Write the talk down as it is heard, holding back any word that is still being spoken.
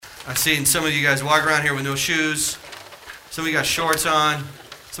I've seen some of you guys walk around here with no shoes. Some of you got shorts on.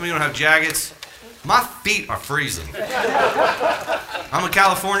 Some of you don't have jackets. My feet are freezing. I'm a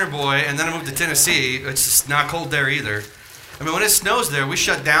California boy, and then I moved to Tennessee. It's just not cold there either. I mean, when it snows there, we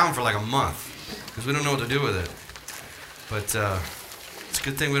shut down for like a month because we don't know what to do with it. But it's a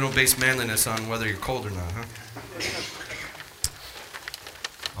good thing we don't base manliness on whether you're cold or not, huh?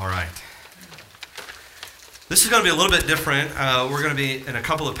 All right. This is going to be a little bit different. We're going to be in a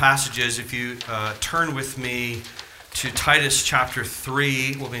couple of passages. If you turn with me to Titus chapter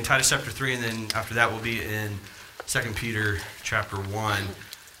 3, we'll be in Titus chapter 3, and then after that we'll be in 2 Peter chapter 1.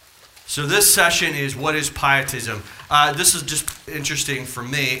 So this session is what is pietism. This is just interesting for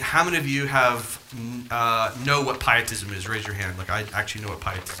me. How many of you have know what pietism is? Raise your hand. Like, I actually know what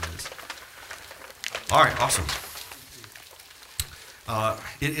pietism is. All right, awesome.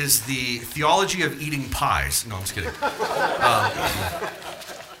 It is the theology of eating pies. No, I'm just kidding.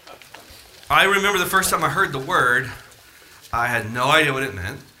 I remember the first time I heard the word, I had no idea what it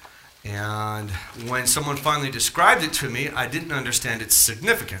meant. And when someone finally described it to me, I didn't understand its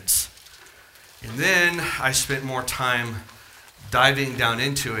significance. And then I spent more time diving down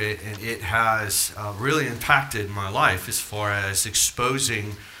into it, and it has really impacted my life as far as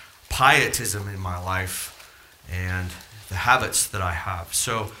exposing pietism in my life and the habits that I have.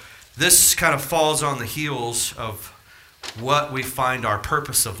 So this kind of falls on the heels of what we find our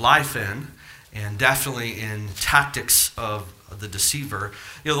purpose of life in, and definitely in tactics of the deceiver.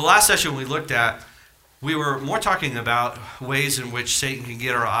 You know, the last session we looked at, we were more talking about ways in which Satan can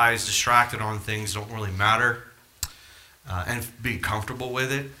get our eyes distracted on things that don't really matter and be comfortable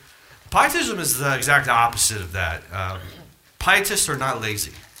with it. Pietism is the exact opposite of that. Pietists are not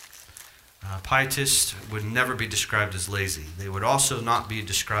lazy. Pietists would never be described as lazy. They would also not be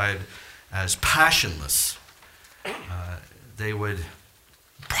described as passionless. They would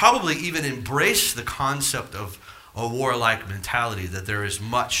probably even embrace the concept of a warlike mentality, that there is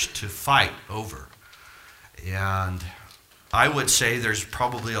much to fight over. And I would say there's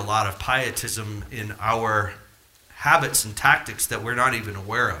probably a lot of pietism in our habits and tactics that we're not even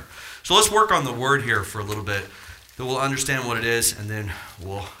aware of. So let's work on the word here for a little bit. Then we'll understand what it is, and then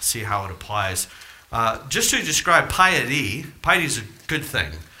we'll see how it applies. Just to describe piety, piety is a good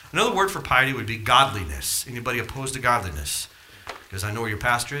thing. Another word for piety would be godliness. Anybody opposed to godliness? Because I know where your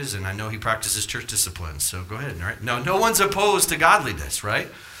pastor is, and I know he practices church discipline. So go ahead, all right? No one's opposed to godliness, right?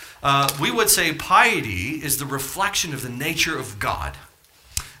 We would say piety is the reflection of the nature of God.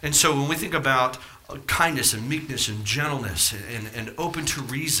 And so when we think about kindness and meekness and gentleness and open to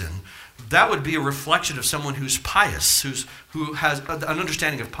reason, that would be a reflection of someone who's pious, who has an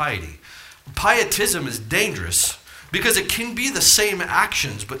understanding of piety. Pietism is dangerous because it can be the same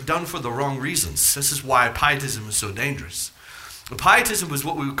actions but done for the wrong reasons. This is why pietism is so dangerous. Pietism was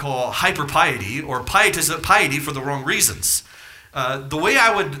what we would call hyper-piety, or piety for the wrong reasons. The way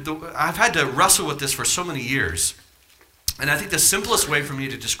I've had to wrestle with this for so many years, and I think the simplest way for me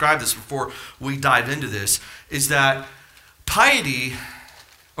to describe this before we dive into this is that piety,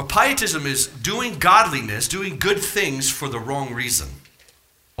 or pietism, is doing godliness, doing good things for the wrong reason,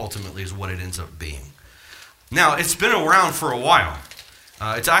 ultimately is what it ends up being. Now, it's been around for a while.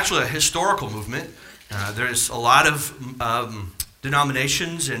 It's actually a historical movement. There's a lot of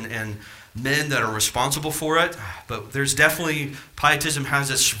denominations and men that are responsible for it, but there's definitely, pietism has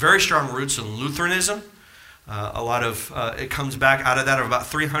its very strong roots in Lutheranism. A lot of it comes back out of that of about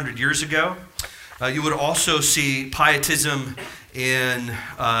 300 years ago. You would also see pietism in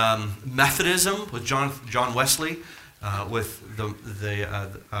Methodism with John Wesley, with some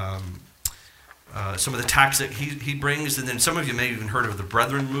of the tactics that he brings, and then some of you may have even heard of the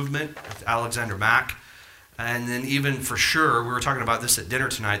Brethren movement with Alexander Mack. And then even for sure, we were talking about this at dinner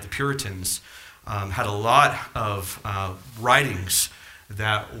tonight, the Puritans had a lot of writings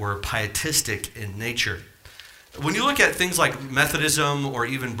that were pietistic in nature. When you look at things like Methodism or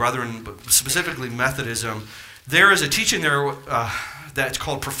even Brethren, but specifically Methodism, there is a teaching there that's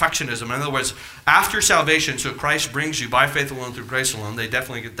called perfectionism. In other words, after salvation, so Christ brings you by faith alone through grace alone, they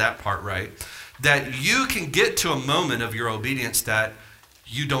definitely get that part right, that you can get to a moment of your obedience that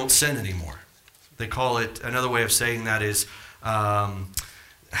you don't sin anymore. They call it, another way of saying that is,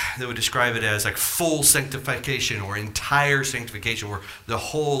 they would describe it as like full sanctification or entire sanctification, where the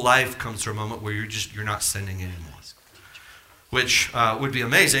whole life comes to a moment where you're not sinning anymore. Which would be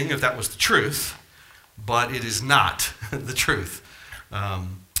amazing if that was the truth, but it is not the truth.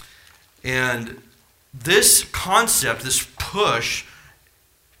 And this concept, this push,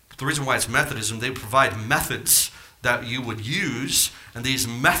 the reason why it's Methodism, they provide methods that you would use, and these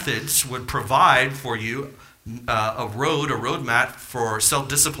methods would provide for you a roadmap for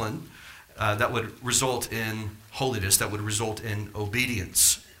self-discipline that would result in holiness, that would result in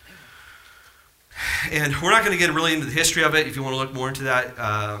obedience. And we're not going to get really into the history of it. If you want to look more into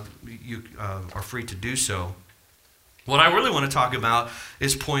that, you are free to do so. What I really want to talk about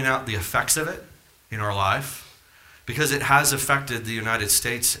is point out the effects of it in our life, because it has affected the United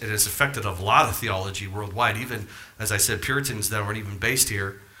States. It has affected a lot of theology worldwide, even, as I said, Puritans that aren't even based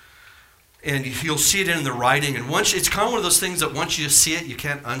here. And you'll see it in the writing. And once it's kind of one of those things that once you see it, you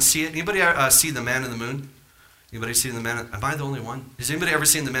can't unsee it. Anybody see The Man in the Moon? Anybody seen The Man? Am I the only one? Has anybody ever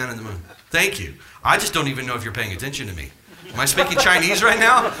seen The Man in the Moon? Thank you. I just don't even know if you're paying attention to me. Am I speaking Chinese right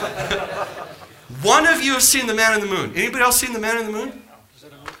now? One of you have seen The Man in the Moon. Anybody else seen The Man in the Moon? Is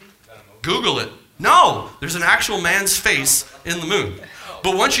that a movie? Google it. No, there's an actual man's face in the moon.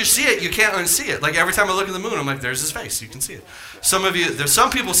 But once you see it, you can't unsee it. Like every time I look at the moon, I'm like, there's his face. You can see it. Some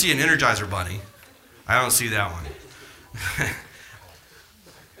people see an Energizer bunny. I don't see that one.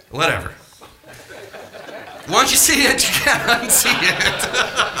 Whatever. Once you see it, you can't unsee it.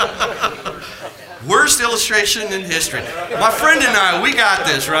 Worst illustration in history. My friend and I, we got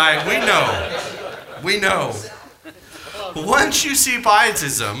this, right? We know. Once you see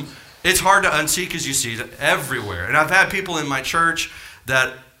pietism, it's hard to unsee because you see it everywhere. And I've had people in my church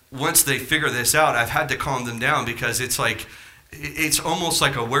that once they figure this out, I've had to calm them down because it's almost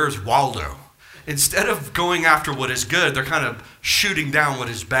like a Where's Waldo? Instead of going after what is good, they're kind of shooting down what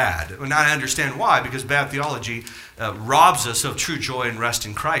is bad. And I understand why, because bad theology robs us of true joy and rest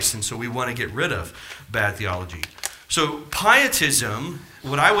in Christ. And so we want to get rid of bad theology. So pietism,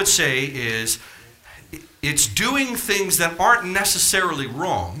 what I would say is, it's doing things that aren't necessarily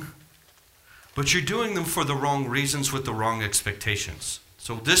wrong, but you're doing them for the wrong reasons with the wrong expectations.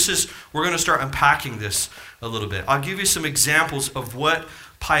 So we're going to start unpacking this a little bit. I'll give you some examples of what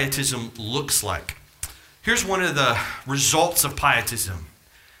pietism looks like. Here's one of the results of pietism.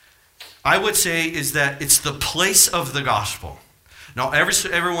 I would say is that it's the place of the gospel. Now,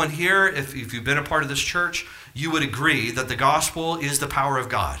 everyone here, if you've been a part of this church, you would agree that the gospel is the power of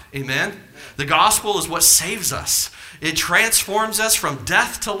God. Amen? The gospel is what saves us. It transforms us from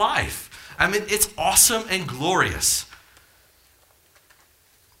death to life. I mean, it's awesome and glorious.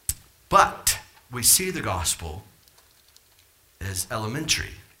 But we see the gospel as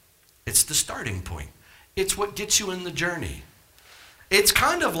elementary. It's the starting point. It's what gets you in the journey. It's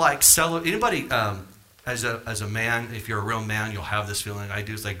kind of like anybody, as a man, if you're a real man, you'll have this feeling. I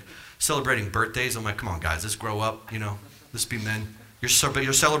do. It's like celebrating birthdays. I'm like, come on, guys, let's grow up. Let's be men. You're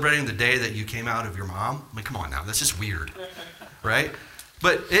celebrating the day that you came out of your mom. I'm like, come on now, that's just weird, right?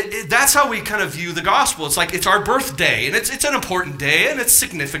 But that's how we kind of view the gospel. It's like it's our birthday, and it's an important day, and it's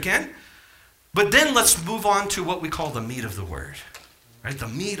significant. But then let's move on to what we call the meat of the word, right? The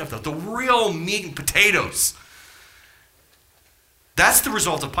meat of the real meat and potatoes. That's the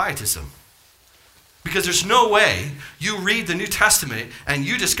result of pietism. Because there's no way you read the New Testament and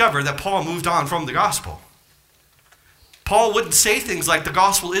you discover that Paul moved on from the gospel. Paul wouldn't say things like the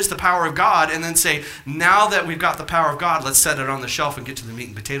gospel is the power of God and then say, now that we've got the power of God, let's set it on the shelf and get to the meat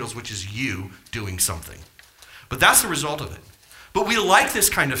and potatoes, which is you doing something. But that's the result of it. But we like this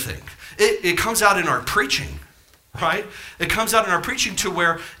kind of thing. It comes out in our preaching, right? It comes out in our preaching to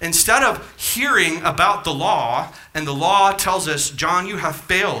where instead of hearing about the law, and the law tells us, John, you have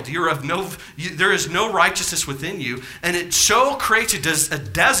failed. There is no righteousness within you. And it so creates a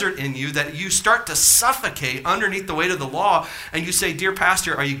desert in you that you start to suffocate underneath the weight of the law. And you say, dear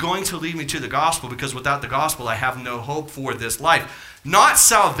pastor, are you going to lead me to the gospel? Because without the gospel, I have no hope for this life. Not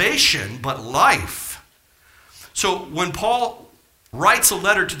salvation, but life. So when Paul writes a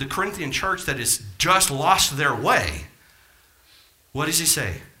letter to the Corinthian church that has just lost their way, what does he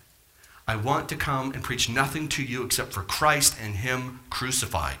say? I want to come and preach nothing to you except for Christ and Him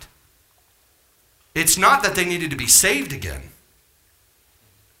crucified. It's not that they needed to be saved again.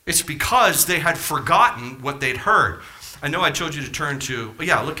 It's because they had forgotten what they'd heard. I know I told you to turn to,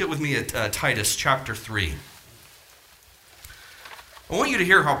 look with me at Titus chapter 3. I want you to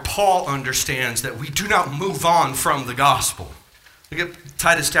hear how Paul understands that we do not move on from the gospel. Look at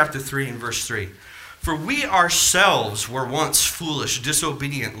Titus chapter 3 and verse 3. For we ourselves were once foolish,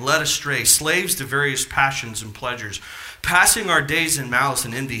 disobedient, led astray, slaves to various passions and pleasures, passing our days in malice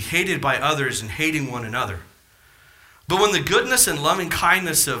and envy, hated by others and hating one another. But when the goodness and loving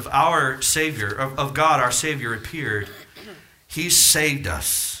kindness of our Savior, of God our Savior appeared, He saved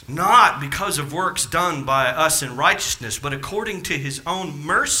us, not because of works done by us in righteousness, but according to His own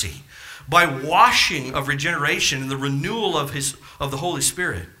mercy, by washing of regeneration and the renewal of the Holy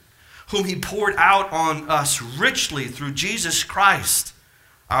Spirit, whom He poured out on us richly through Jesus Christ,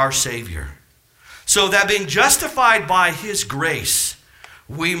 our Savior, so that being justified by his grace,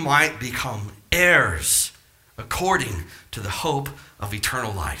 we might become heirs according to the hope of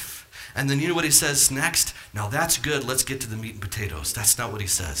eternal life. And then you know what he says next? Now that's good. Let's get to the meat and potatoes. That's not what he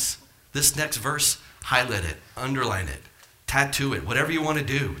says. This next verse, highlight it, underline it, tattoo it, whatever you want to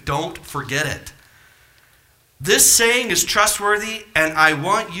do. Don't forget it. This saying is trustworthy, and I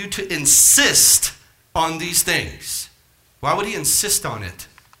want you to insist on these things. Why would he insist on it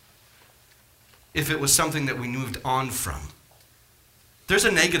if it was something that we moved on from? There's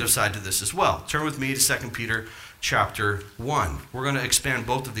a negative side to this as well. Turn with me to 2 Peter chapter 1. We're going to expand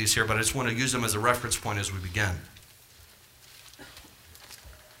both of these here, but I just want to use them as a reference point as we begin.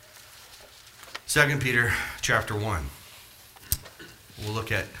 2 Peter chapter 1. We'll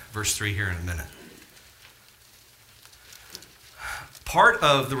look at verse 3 here in a minute. Part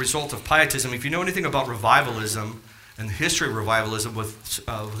of the result of pietism, if you know anything about revivalism and the history of revivalism with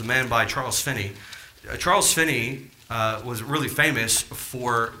a man by Charles Finney, Charles Finney was really famous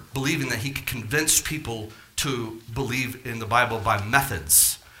for believing that he could convince people to believe in the Bible by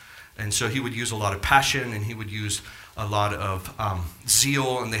methods. And so he would use a lot of passion, and he would use a lot of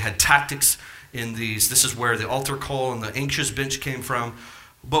zeal, and they had tactics in these. This is where the altar call and the anxious bench came from.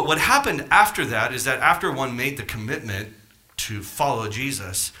 But what happened after that is that after one made the commitment to follow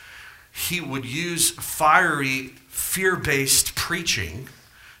Jesus, he would use fiery, fear-based preaching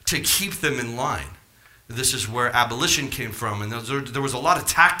to keep them in line. This is where abolition came from, and there was a lot of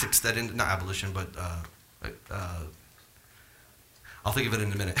tactics that not abolition, but I'll think of it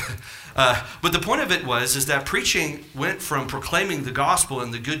in a minute. But the point of it is that preaching went from proclaiming the gospel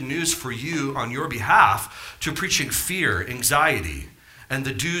and the good news for you on your behalf to preaching fear, anxiety, and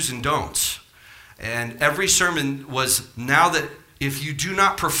the do's and don'ts. And every sermon was, now that if you do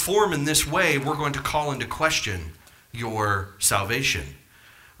not perform in this way, we're going to call into question your salvation.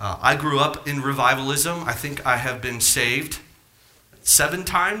 I grew up in revivalism. I think I have been saved 7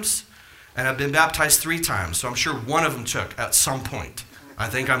 times, and I've been baptized 3 times. So I'm sure one of them took at some point. I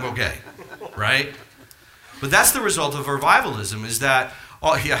think I'm okay, right? But that's the result of revivalism, is that,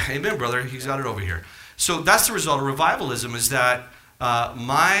 oh yeah, amen, brother, he's got it over here. So that's the result of revivalism, is that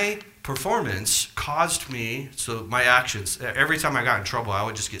my performance caused me, so my actions, every time I got in trouble, I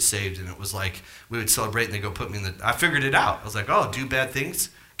would just get saved, and it was like, we would celebrate, and they go put me in I figured it out. I was like, oh, do bad things,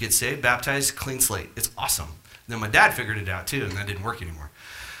 get saved, baptized, clean slate. It's awesome. And then my dad figured it out too, and that didn't work anymore.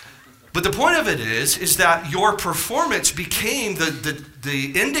 But the point of it is that your performance became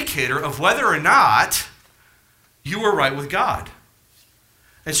the indicator of whether or not you were right with God.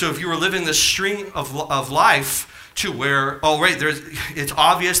 And so if you were living this string of life to where, oh wait, it's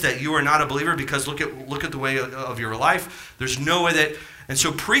obvious that you are not a believer because look at the way of your life. There's no way that, and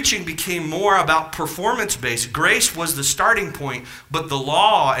so preaching became more about performance-based. Grace was the starting point, but the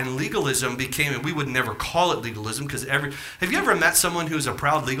law and legalism became, and we would never call it legalism because have you ever met someone who's a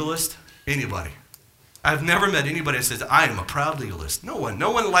proud legalist? Anybody? I've never met anybody that says, I am a proud legalist. No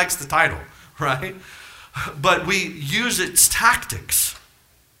one likes the title, right? But we use its tactics.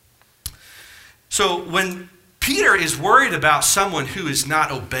 So when Peter is worried about someone who is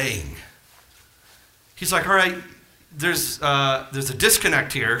not obeying, he's like, all right, there's a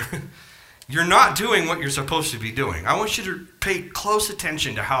disconnect here. You're not doing what you're supposed to be doing. I want you to pay close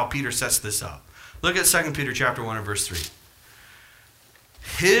attention to how Peter sets this up. Look at 2 Peter chapter 1 and verse 3.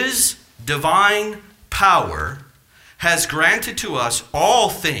 His divine power has granted to us all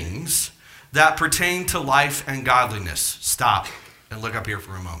things that pertain to life and godliness. Stop and look up here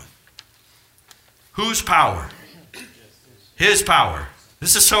for a moment. Whose power? His power.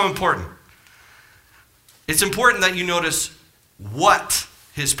 This is so important. It's important that you notice what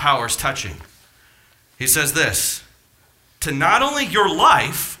his power is touching. He says this, to not only your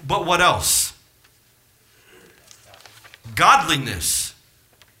life, but what else? Godliness.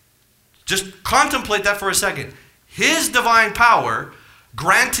 Just contemplate that for a second. His divine power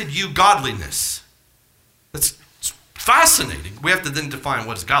granted you godliness. That's fascinating. We have to then define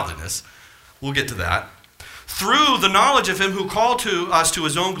what is godliness. We'll get to that. Through the knowledge of him who called to us to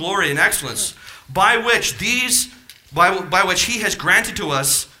his own glory and excellence, by which he has granted to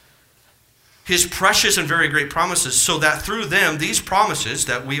us his precious and very great promises, so that through them, these promises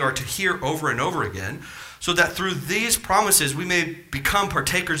that we are to hear over and over again, so that through these promises we may become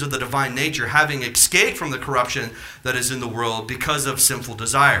partakers of the divine nature, having escaped from the corruption that is in the world because of sinful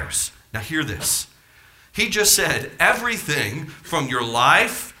desires. Now hear this. He just said everything from your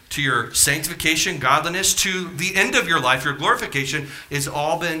life to your sanctification, godliness, to the end of your life, your glorification, is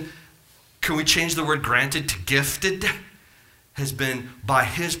all been, can we change the word granted to gifted? Has been by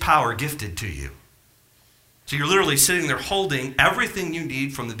his power gifted to you. So you're literally sitting there holding everything you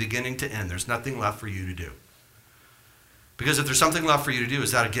need from the beginning to end. There's nothing left for you to do. Because if there's something left for you to do,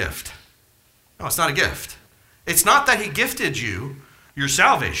 is that a gift? No, it's not a gift. It's not that he gifted you your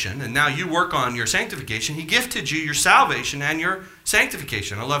salvation and now you work on your sanctification. He gifted you your salvation and your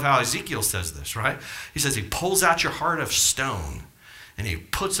sanctification. I love how Ezekiel says this, right? He says he pulls out your heart of stone and he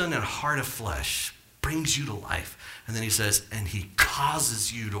puts in a heart of flesh, brings you to life. And then he says, and he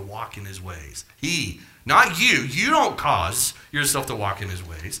causes you to walk in his ways. He, not you. You don't cause yourself to walk in his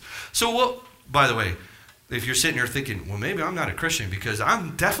ways. So what, by the way, if you're sitting here thinking, well, maybe I'm not a Christian because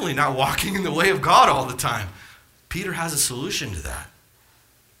I'm definitely not walking in the way of God all the time. Peter has a solution to that.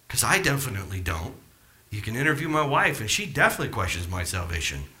 Because I definitely don't. You can interview my wife, and she definitely questions my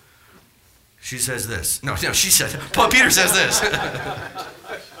salvation. She says this. No, she said, Paul Peter says this.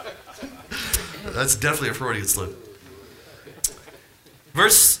 That's definitely a Freudian slip.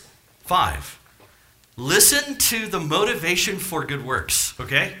 Verse 5. Listen to the motivation for good works,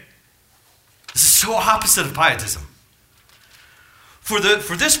 okay? This is so opposite of pietism. For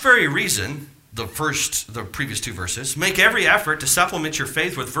this very reason, the previous two verses, make every effort to supplement your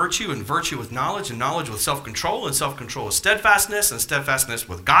faith with virtue, and virtue with knowledge, and knowledge with self-control, and self-control with steadfastness, and steadfastness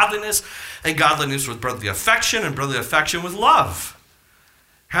with godliness, and godliness with brotherly affection, and brotherly affection with love.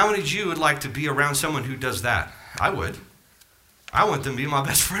 How many of you would like to be around someone who does that? I would. I want them to be my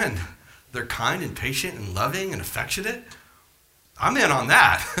best friend. They're kind and patient and loving and affectionate. I'm in on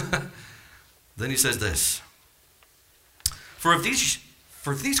that. Then he says this. For if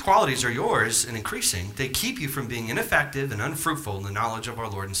these qualities are yours and increasing, they keep you from being ineffective and unfruitful in the knowledge of our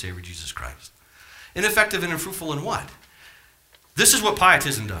Lord and Savior Jesus Christ. Ineffective and unfruitful in what? This is what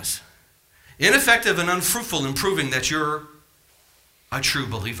pietism does. Ineffective and unfruitful in proving that you're a true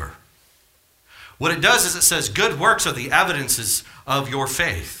believer. What it does is it says good works are the evidences of your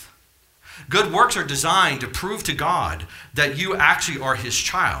faith. Good works are designed to prove to God that you actually are his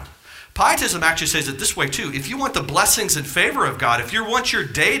child. Pietism actually says it this way too. If you want the blessings and favor of God, if you want your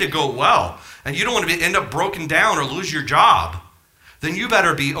day to go well, and you don't want to end up broken down or lose your job, then you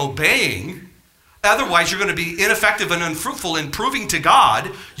better be obeying. Otherwise, you're going to be ineffective and unfruitful in proving to God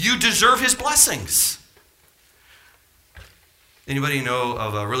you deserve his blessings. Anybody know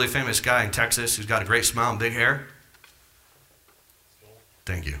of a really famous guy in Texas who's got a great smile and big hair?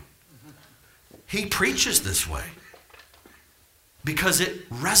 Thank you. He preaches this way because it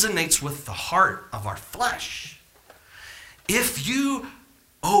resonates with the heart of our flesh. If you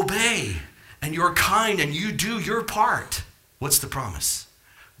obey and you're kind and you do your part, what's the promise?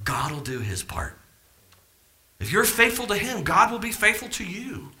 God will do his part. If you're faithful to him, God will be faithful to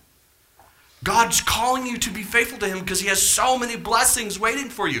you. God's calling you to be faithful to him because he has so many blessings waiting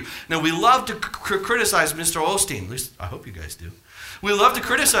for you. Now, we love to criticize Mr. Osteen. At least, I hope you guys do. We love to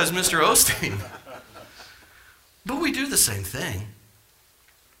criticize Mr. Osteen. But we do the same thing.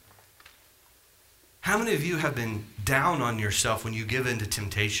 How many of you have been down on yourself when you give in to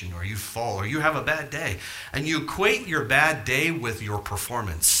temptation or you fall or you have a bad day and you equate your bad day with your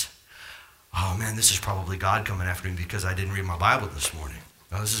performance? Oh man, this is probably God coming after me because I didn't read my Bible this morning.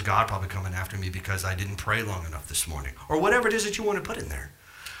 Oh, this is God probably coming after me because I didn't pray long enough this morning. Or whatever it is that you want to put in there.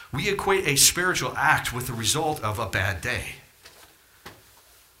 We equate a spiritual act with the result of a bad day.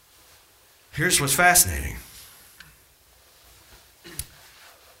 Here's what's fascinating.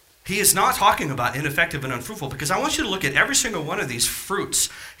 He is not talking about ineffective and unfruitful because I want you to look at every single one of these fruits.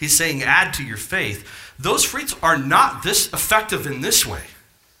 He's saying add to your faith. Those fruits are not this effective in this way.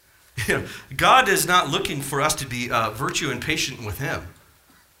 God is not looking for us to be virtue and patient with him.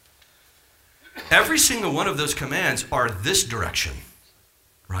 Every single one of those commands are this direction,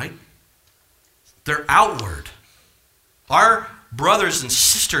 right? They're outward. Our brothers and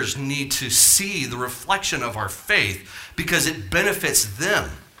sisters need to see the reflection of our faith because it benefits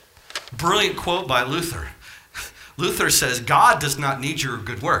them. Brilliant quote by Luther. Luther says, God does not need your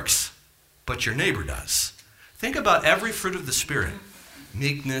good works, but your neighbor does. Think about every fruit of the Spirit.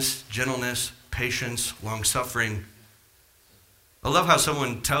 Meekness, gentleness, patience, long-suffering. I love how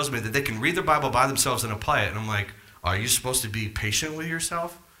someone tells me that they can read their Bible by themselves and apply it. And I'm like, are you supposed to be patient with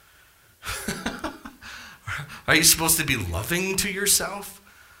yourself? Are you supposed to be loving to yourself?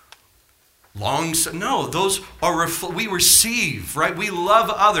 No, those are we receive, right? We love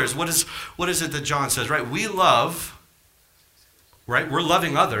others. What is it that John says, right? We love, right? We're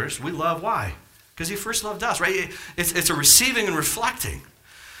loving others. We love why? Because he first loved us, right? It's a receiving and reflecting.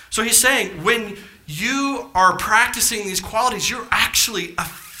 So he's saying when you are practicing these qualities, you're actually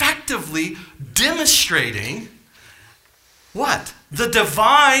effectively demonstrating what? The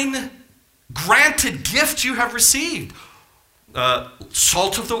divine granted gift you have received.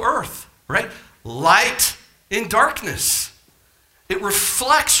 Salt of the earth, right? Light in darkness. It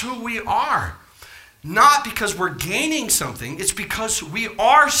reflects who we are. Not because we're gaining something, it's because we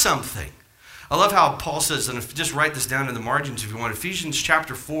are something. I love how Paul says, and if just write this down in the margins if you want, Ephesians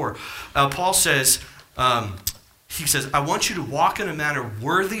chapter 4, Paul says, he says, I want you to walk in a manner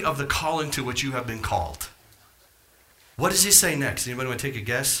worthy of the calling to which you have been called. What does he say next? Anybody want to take a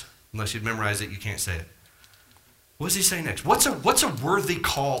guess? Unless you've memorized it, you can't say it. What does he say next? What's a worthy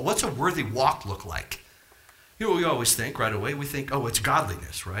call? What's a worthy walk look like? You know, we always think right away, we think, oh, it's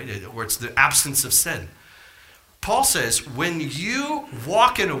godliness, right? Or it's the absence of sin. Paul says, when you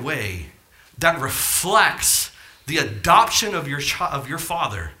walk in a way that reflects the adoption of your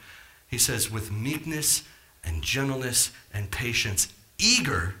father, he says, with meekness and gentleness and patience,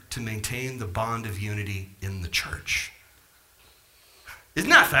 eager to maintain the bond of unity in the church.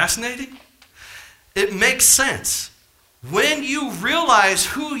 Isn't that fascinating? It makes sense. When you realize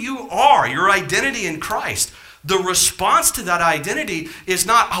who you are, your identity in Christ, the response to that identity is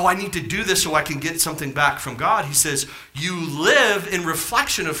not, oh, I need to do this so I can get something back from God. He says, you live in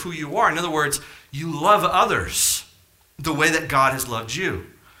reflection of who you are. In other words, you love others the way that God has loved you.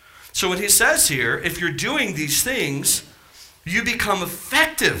 So what he says here, if you're doing these things, you become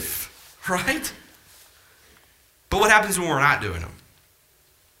effective, right? But what happens when we're not doing them?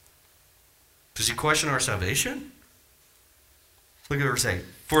 Does he question our salvation? Look at verse 8.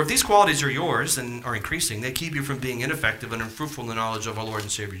 For if these qualities are yours and are increasing, they keep you from being ineffective and unfruitful in the knowledge of our Lord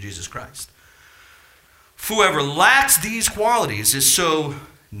and Savior Jesus Christ. Whoever lacks these qualities is so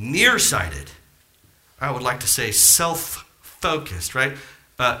nearsighted. I would like to say self-focused, right?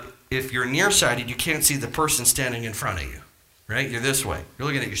 If you're nearsighted, you can't see the person standing in front of you, right? You're this way. You're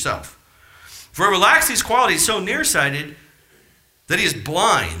looking at yourself. Whoever lacks these qualities is so nearsighted that he is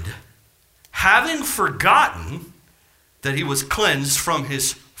blind, having forgotten that he was cleansed from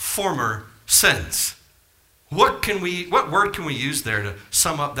his former sins. What word can we use there to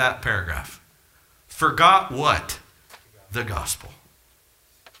sum up that paragraph? Forgot what? The gospel.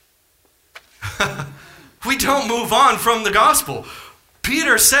 We don't move on from the gospel.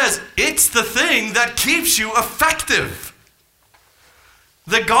 Peter says it's the thing that keeps you effective.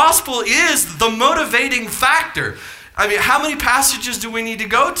 The gospel is the motivating factor. I mean, how many passages do we need to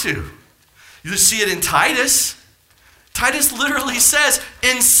go to? You see it in Titus. Titus literally says,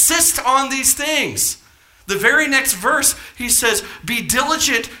 insist on these things. The very next verse, he says, be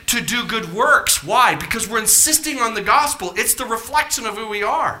diligent to do good works. Why? Because we're insisting on the gospel. It's the reflection of who we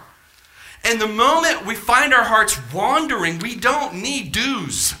are. And the moment we find our hearts wandering, we don't need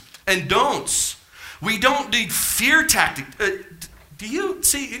do's and don'ts. We don't need fear tactics. Do you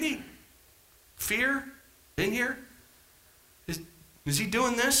see any fear in here? Is he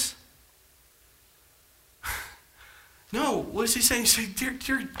doing this? No, what is he saying? He's saying,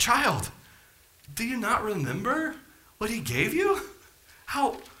 dear child, do you not remember what he gave you?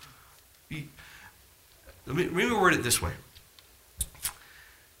 Let me word it this way.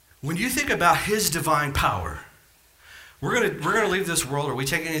 When you think about his divine power, we're gonna leave this world. Are we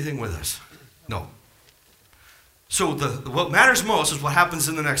taking anything with us? No. So what matters most is what happens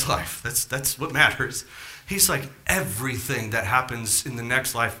in the next life. That's what matters. He's like, everything that happens in the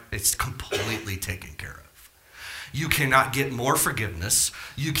next life, it's completely taken care of. You cannot get more forgiveness,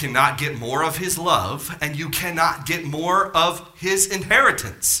 you cannot get more of his love, and you cannot get more of his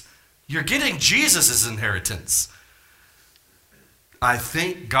inheritance. You're getting Jesus' inheritance. I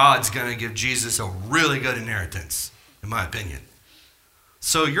think God's going to give Jesus a really good inheritance, in my opinion.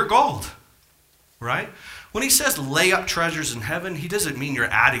 So you're gold, right? When he says lay up treasures in heaven, he doesn't mean you're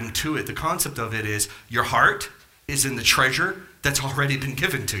adding to it. The concept of it is your heart is in the treasure that's already been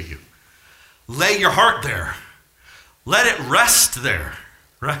given to you. Lay your heart there. Let it rest there,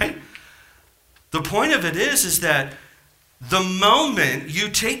 right? The point of it is that the moment you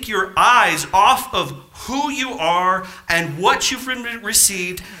take your eyes off of who you are and what you've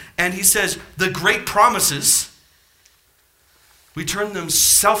received, and he says the great promises, we turn them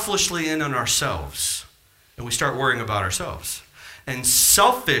selfishly in on ourselves, and we start worrying about ourselves. And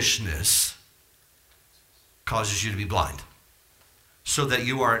selfishness causes you to be blind, so that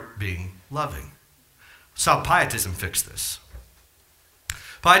you aren't being loving. So how pietism fixed this.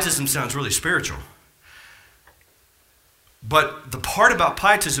 Pietism sounds really spiritual. But the part about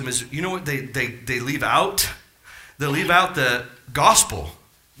pietism is, you know what they leave out? They leave out the gospel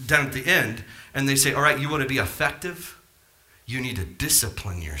down at the end, and they say, all right, you want to be effective? You need to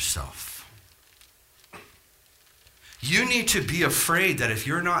discipline yourself. You need to be afraid that if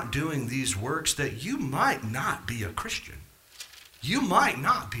you're not doing these works, that you might not be a Christian. You might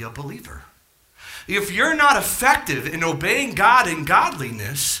not be a believer. If you're not effective in obeying God in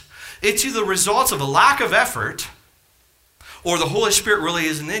godliness, It's either the results of a lack of effort or the Holy Spirit really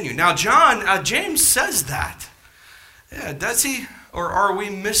isn't in you. Now, James says that. Yeah, does he? Or are we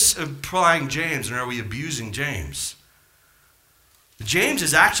misapplying James and are we abusing James? James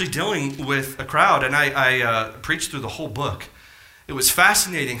is actually dealing with a crowd, and I preached through the whole book. It was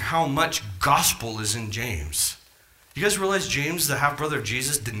fascinating how much gospel is in James. You guys realize James, the half-brother of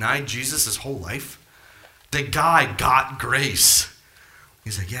Jesus, denied Jesus his whole life? The guy got grace.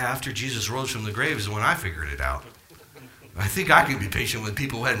 He's like, yeah, after Jesus rose from the grave is when I figured it out. I think I can be patient with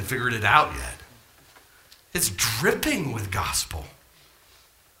people who hadn't figured it out yet. It's dripping with gospel.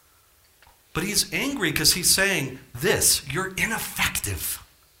 But he's angry because he's saying this, you're ineffective.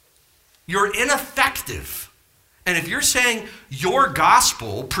 You're ineffective. And if you're saying your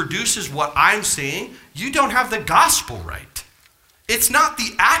gospel produces what I'm saying, you don't have the gospel right. It's not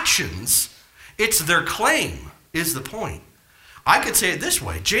the actions, it's their claim is the point. I could say it this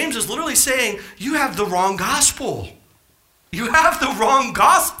way. James is literally saying, you have the wrong gospel. You have the wrong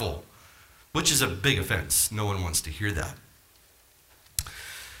gospel, which is a big offense. No one wants to hear that.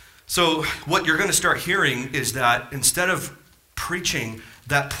 So what you're going to start hearing is that instead of preaching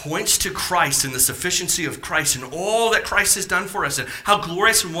that points to Christ and the sufficiency of Christ and all that Christ has done for us and how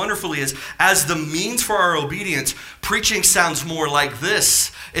glorious and wonderful he is as the means for our obedience, preaching sounds more like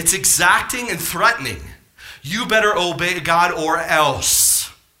this. It's exacting and threatening. You better obey God or else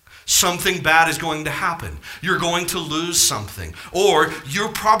something bad is going to happen. You're going to lose something. Or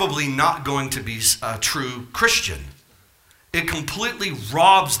you're probably not going to be a true Christian. It completely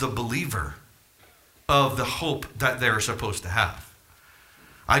robs the believer of the hope that they're supposed to have.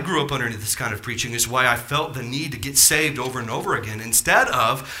 I grew up underneath this kind of preaching. Is why I felt the need to get saved over and over again. Instead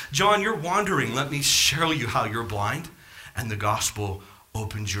of, John, you're wandering. Let me show you how you're blind. And the gospel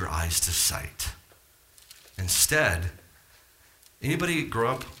opens your eyes to sight. Instead, anybody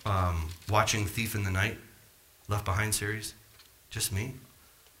grow up watching Thief in the Night, Left Behind series? Just me?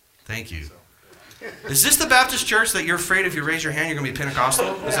 Thank you. Is this the Baptist church that you're afraid if you raise your hand you're going to be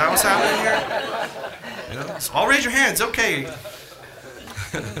Pentecostal? Is that what's happening here? You know, so all raise your hands. Okay.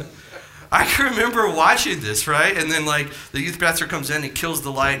 I can remember watching this, right? And then like the youth pastor comes in and kills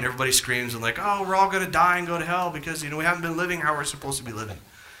the light and everybody screams and like, oh, we're all going to die and go to hell because, we haven't been living how we're supposed to be living.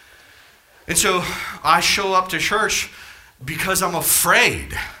 And so I show up to church because I'm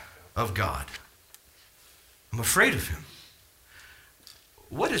afraid of God. I'm afraid of him.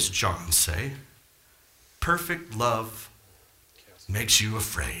 What does John say? Perfect love makes you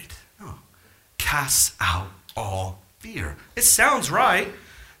afraid. Oh, casts out all fear. It sounds right.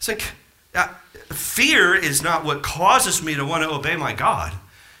 It's like fear is not what causes me to want to obey my God.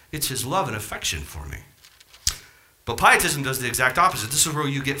 It's his love and affection for me. But pietism does the exact opposite. This is where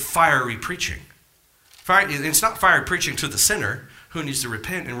you get fiery preaching. It's not fiery preaching to the sinner who needs to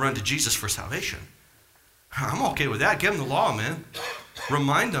repent and run to Jesus for salvation. I'm okay with that. Give them the law, man.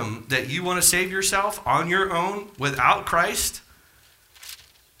 Remind them that you want to save yourself on your own without Christ.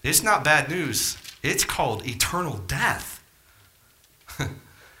 It's not bad news. It's called eternal death.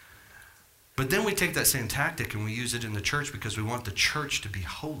 But then we take that same tactic and we use it in the church because we want the church to be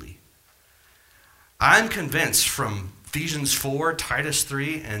holy. I'm convinced from Ephesians 4, Titus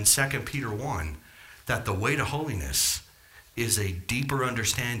 3, and 2 Peter 1 that the way to holiness is a deeper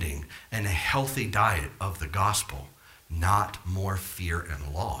understanding and a healthy diet of the gospel, not more fear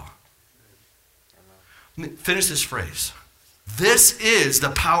and law. Finish this phrase. This is the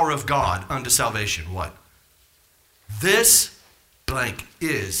power of God unto salvation. What? This blank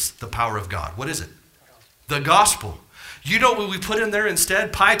is the power of God. What is it? The gospel. You know what we put in there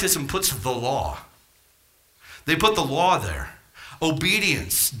instead? Pietism puts the law. They put the law there.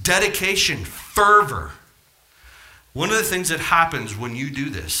 Obedience, dedication, fervor. One of the things that happens when you do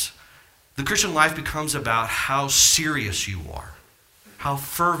this, the Christian life becomes about how serious you are, how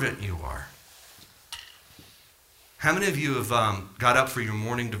fervent you are. How many of you have got up for your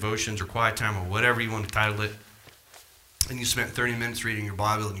morning devotions or quiet time or whatever you want to title it, and you spent 30 minutes reading your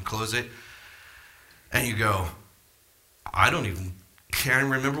Bible and you close it, and you go, can't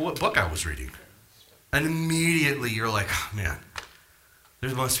remember what book I was reading. And immediately you're like, oh, man,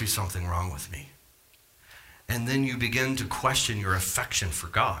 there must be something wrong with me. And then you begin to question your affection for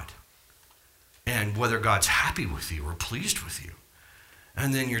God and whether God's happy with you or pleased with you.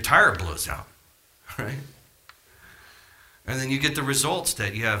 And then your tire blows out, right? And then you get the results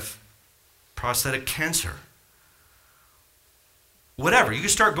that you have prostatic cancer. Whatever. You can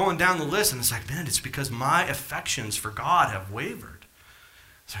start going down the list and it's like, man, it's because my affections for God have wavered.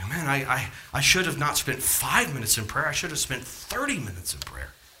 It's like, man, I should have not spent 5 minutes in prayer. I should have spent 30 minutes in prayer.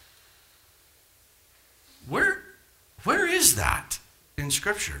 Where is that in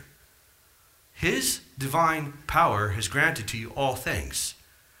Scripture? His divine power has granted to you all things.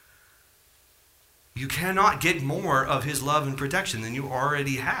 You cannot get more of his love and protection than you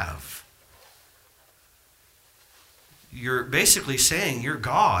already have. You're basically saying your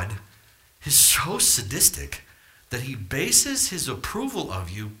God is so sadistic that he bases his approval of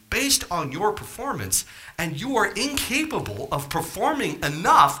you based on your performance, and you are incapable of performing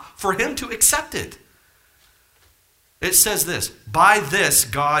enough for him to accept it. It says this, by this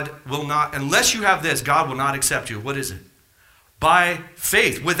God will not, unless you have this, God will not accept you. What is it? By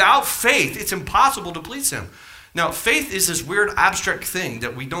faith. Without faith, it's impossible to please him. Now, faith is this weird abstract thing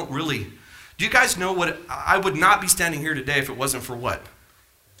that we don't really, do you guys know what, I would not be standing here today if it wasn't for what?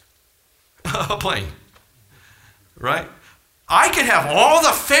 A plane. Right? I could have all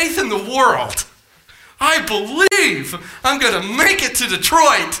the faith in the world. I believe I'm going to make it to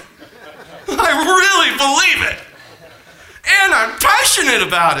Detroit. I really believe it. And I'm passionate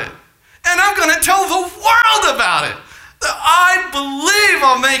about it. And I'm going to tell the world about it. That I believe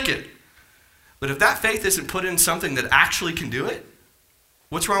I'll make it. But if that faith isn't put in something that actually can do it,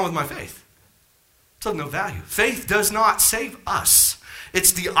 what's wrong with my faith? It's of no value. Faith does not save us.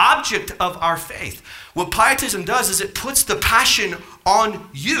 It's the object of our faith. What pietism does is it puts the passion on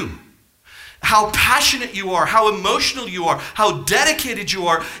you. How passionate you are, how emotional you are, how dedicated you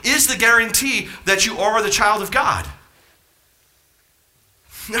are is the guarantee that you are the child of God.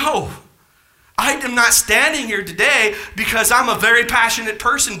 No, I am not standing here today because I'm a very passionate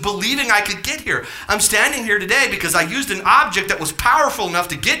person believing I could get here. I'm standing here today because I used an object that was powerful enough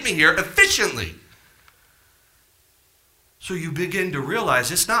to get me here efficiently. So you begin to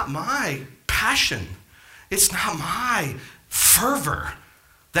realize it's not my passion. It's not my fervor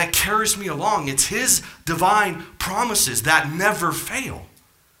that carries me along. It's his divine promises that never fail.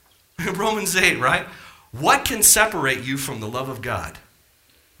 Romans 8, right? What can separate you from the love of God?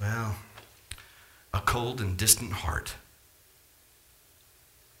 Well, a cold and distant heart.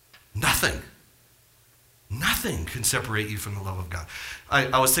 Nothing. Nothing can separate you from the love of God.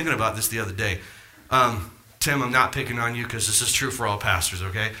 I was thinking about this the other day. Tim, I'm not picking on you because this is true for all pastors,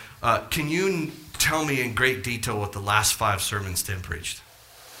 okay? Can you tell me in great detail what the last 5 sermons Tim preached?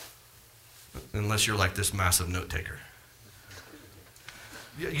 Unless you're like this massive note taker.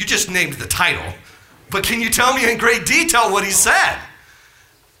 You just named the title, but can you tell me in great detail what he said?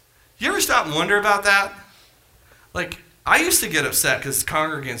 You ever stop and wonder about that? Like, I used to get upset because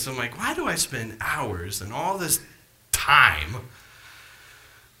congregants, I'm like, why do I spend hours and all this time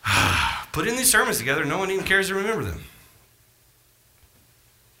putting these sermons together? No one even cares to remember them.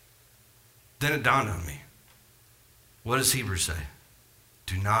 Then it dawned on me. What does Hebrews say?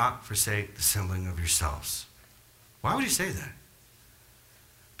 Do not forsake the assembling of yourselves. Why would he say that?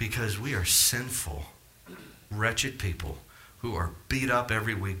 Because we are sinful, wretched people who are beat up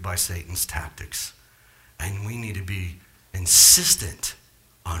every week by Satan's tactics. And we need to be insistent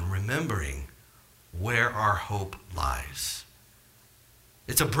on remembering where our hope lies.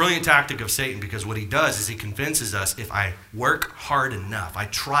 It's a brilliant tactic of Satan because what he does is he convinces us if I work hard enough, I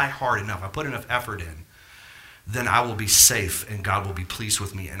try hard enough, I put enough effort in, then I will be safe and God will be pleased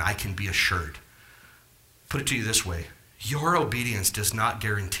with me and I can be assured. Put it to you this way. Your obedience does not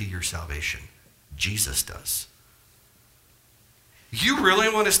guarantee your salvation. Jesus does. You really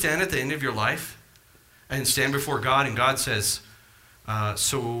want to stand at the end of your life and stand before God and God says,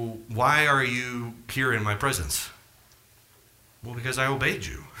 so why are you here in my presence? Well, because I obeyed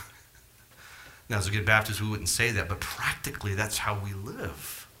you. Now, as a good Baptist, we wouldn't say that, but practically that's how we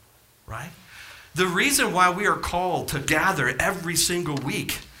live, right? The reason why we are called to gather every single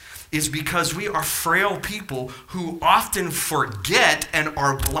week is because we are frail people who often forget and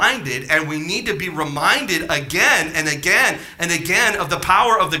are blinded, and we need to be reminded again and again and again of the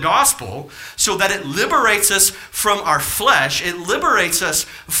power of the gospel so that it liberates us from our flesh. It liberates us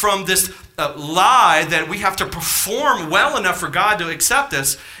from this lie that we have to perform well enough for God to accept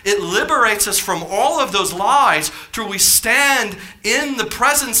us. It liberates us from all of those lies till we stand in the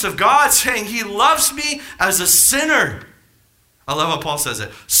presence of God saying, he loves me as a sinner. I love how Paul says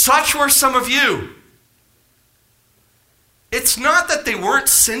it. Such were some of you. It's not that they weren't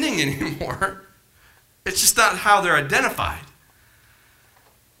sinning anymore. It's just not how they're identified.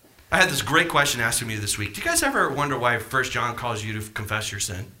 I had this great question asked to me this week. Do you guys ever wonder why 1 John calls you to confess your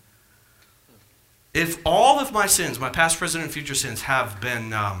sin? If all of my sins, my past, present, and future sins have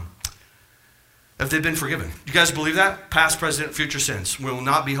been, if they've been forgiven, do you guys believe that? Past, present, future sins will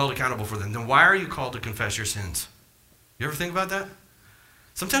not be held accountable for them. Then why are you called to confess your sins? You ever think about that?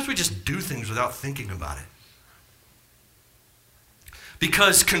 Sometimes we just do things without thinking about it.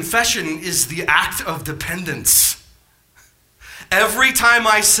 Because confession is the act of dependence. Every time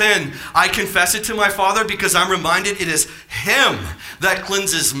I sin, I confess it to my Father because I'm reminded it is him that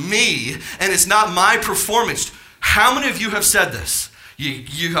cleanses me and it's not my performance. How many of you have said this?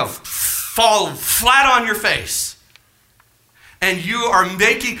 You have fallen flat on your face. And you are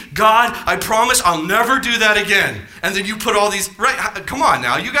making, God, I promise I'll never do that again. And then you put all these, right, come on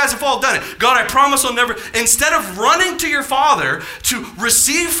now, you guys have all done it. God, I promise I'll never, instead of running to your Father to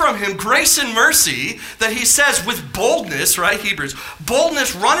receive from him grace and mercy that he says with boldness, right, Hebrews,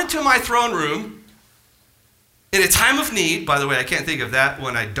 boldness, run into my throne room in a time of need. By the way, I can't think of that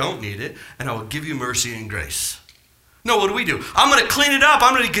when I don't need it, and I will give you mercy and grace. No, what do? I'm going to clean it up.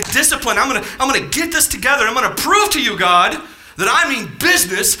 I'm going to get disciplined. I'm going to get this together. I'm going to prove to you, God, that I mean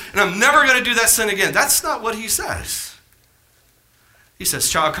business, and I'm never going to do that sin again. That's not what he says. He says,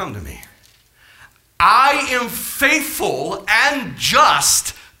 child, come to me. I am faithful and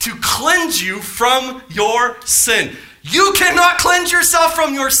just to cleanse you from your sin. You cannot cleanse yourself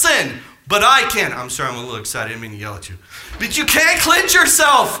from your sin, but I can. I'm sorry, I'm a little excited. I didn't mean to yell at you. But you can't cleanse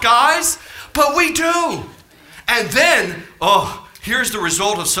yourself, guys. But we do. And then, here's the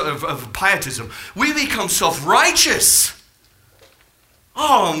result of pietism. We become self-righteous.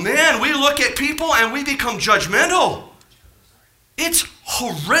 Oh man, we look at people and we become judgmental. It's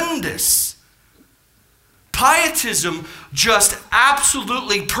horrendous. Pietism just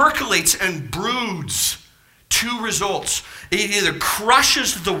absolutely percolates and broods. Two results. It either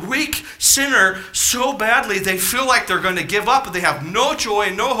crushes the weak sinner so badly they feel like they're going to give up, but they have no joy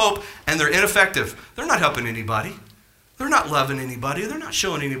and no hope, and they're ineffective. They're not helping anybody. They're not loving anybody. They're not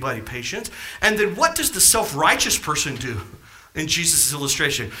showing anybody patience. And then what does the self-righteous person do? In Jesus'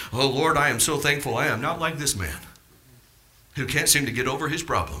 illustration, oh Lord, I am so thankful I am not like this man who can't seem to get over his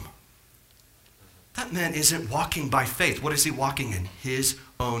problem. That man isn't walking by faith. What is he walking in? His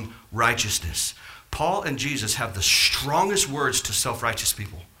own righteousness. Paul and Jesus have the strongest words to self-righteous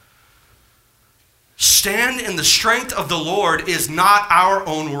people. Stand in the strength of the Lord is not our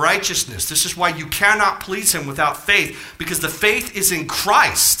own righteousness. This is why you cannot please him without faith, because the faith is in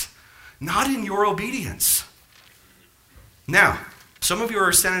Christ, not in your obedience. Now, some of you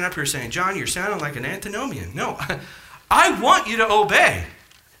are standing up here saying, John, you're sounding like an antinomian. No, I want you to obey.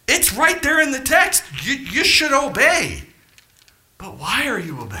 It's right there in the text. You should obey. But why are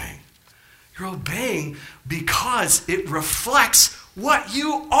you obeying? You're obeying because it reflects what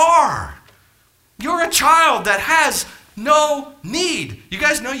you are. You're a child that has no need. You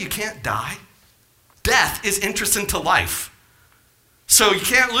guys know you can't die. Death is entrance to life. So you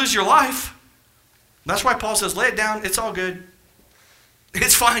can't lose your life. That's why Paul says, lay it down. It's all good.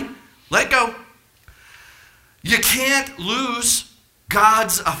 It's fine. Let it go. You can't lose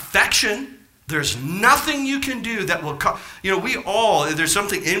God's affection. There's nothing you can do that will there's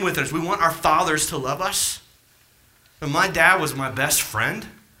something in with us. We want our fathers to love us. And my dad was my best friend.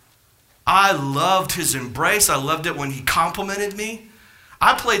 I loved his embrace. I loved it when he complimented me.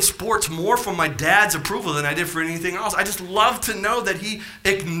 I played sports more for my dad's approval than I did for anything else. I just loved to know that he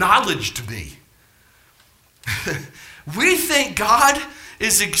acknowledged me. We think God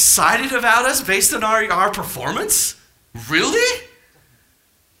is excited about us based on our performance? Really?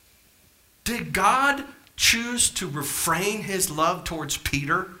 Did God choose to refrain his love towards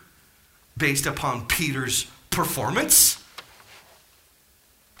Peter based upon Peter's performance?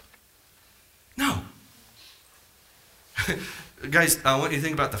 No. Guys, I want you to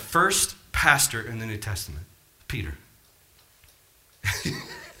think about the first pastor in the New Testament, Peter.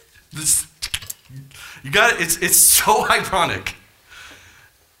 You got it. It's so ironic.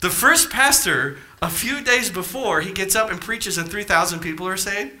 The first pastor, a few days before he gets up and preaches and 3,000 people are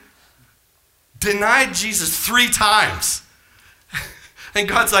saved, denied Jesus 3 times. And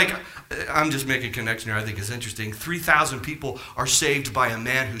God's like, I'm just making a connection here I think is interesting. 3,000 people are saved by a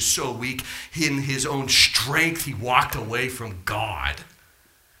man who's so weak, in his own strength, he walked away from God.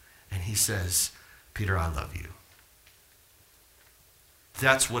 And he says, Peter, I love you.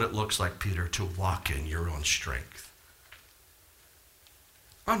 That's what it looks like, Peter, to walk in your own strength.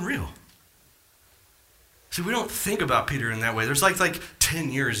 Unreal. See, we don't think about Peter in that way. There's like 10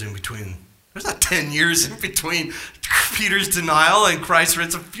 years in between. There's not 10 years in between Peter's denial and Christ's.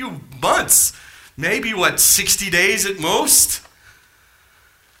 It's a few months. Maybe, 60 days at most?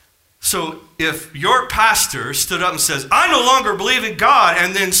 So if your pastor stood up and says, I no longer believe in God,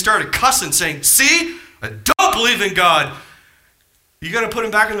 and then started cussing, saying, see, I don't believe in God, you going to put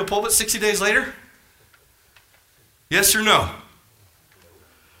him back in the pulpit 60 days later? Yes or no?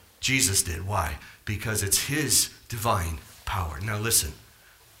 Jesus did. Why? Because it's his divine power. Now listen,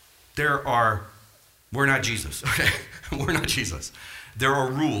 we're not Jesus, okay? We're not Jesus. There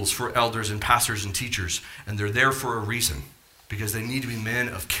are rules for elders and pastors and teachers, and they're there for a reason. because they need to be men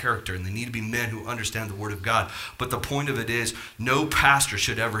of character and they need to be men who understand the Word of God. But the point of it is, no pastor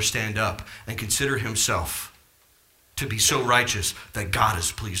should ever stand up and consider himself to be so righteous that God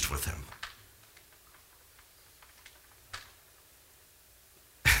is pleased with him.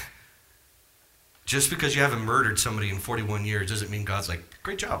 Just because you haven't murdered somebody in 41 years doesn't mean God's like,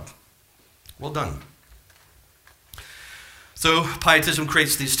 great job, well done. So pietism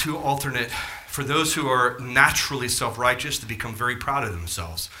creates these two alternate, for those who are naturally self-righteous to become very proud of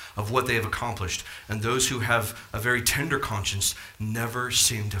themselves, of what they have accomplished. And those who have a very tender conscience never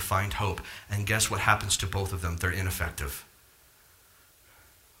seem to find hope. And guess what happens to both of them? They're ineffective.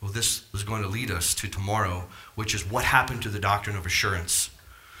 Well, this is going to lead us to tomorrow, which is what happened to the doctrine of assurance,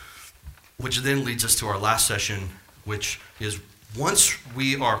 which then leads us to our last session, which is once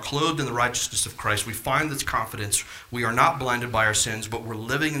we are clothed in the righteousness of Christ, we find this confidence. We are not blinded by our sins, but we're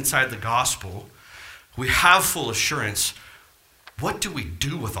living inside the gospel. We have full assurance. What do we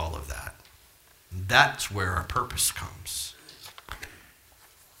do with all of that? That's where our purpose comes.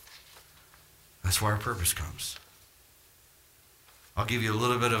 That's where our purpose comes. I'll give you a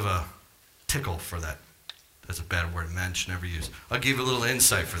little bit of a tickle for that. That's a bad word men should never use. I'll give you a little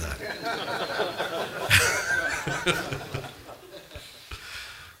insight for that.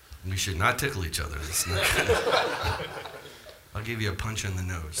 We should not tickle each other. That's not good. I'll give you a punch in the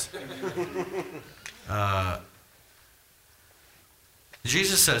nose.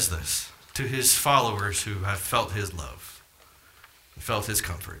 Jesus says this to his followers who have felt his love, felt his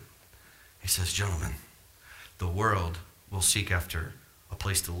comfort. He says, gentlemen, the world will seek after a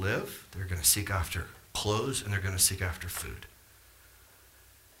place to live. They're going to seek after clothes, and they're going to seek after food.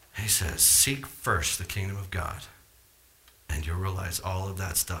 He says, seek first the kingdom of God, and you'll realize all of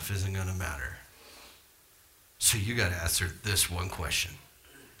that stuff isn't going to matter. So you got to answer this one question.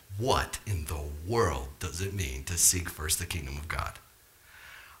 What in the world does it mean to seek first the kingdom of God?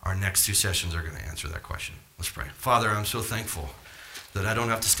 Our next two sessions are going to answer that question. Let's pray. Father, I'm so thankful that I don't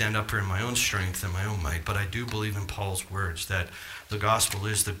have to stand up here in my own strength and my own might, but I do believe in Paul's words that the gospel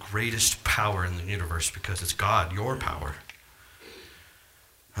is the greatest power in the universe because it's God, your power.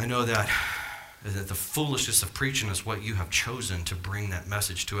 I know that the foolishness of preaching is what you have chosen to bring that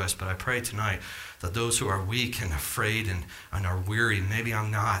message to us, but I pray tonight that those who are weak and afraid and are weary, maybe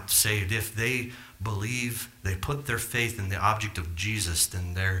I'm not saved, if they believe, they put their faith in the object of Jesus,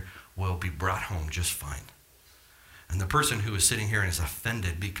 then they will be brought home just fine. And the person who is sitting here and is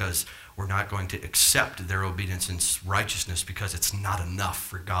offended because we're not going to accept their obedience and righteousness because it's not enough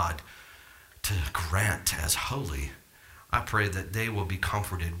for God to grant as holy, I pray that they will be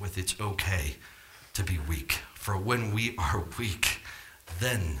comforted with it's okay to be weak. For when we are weak,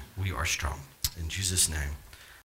 then we are strong. In Jesus' name.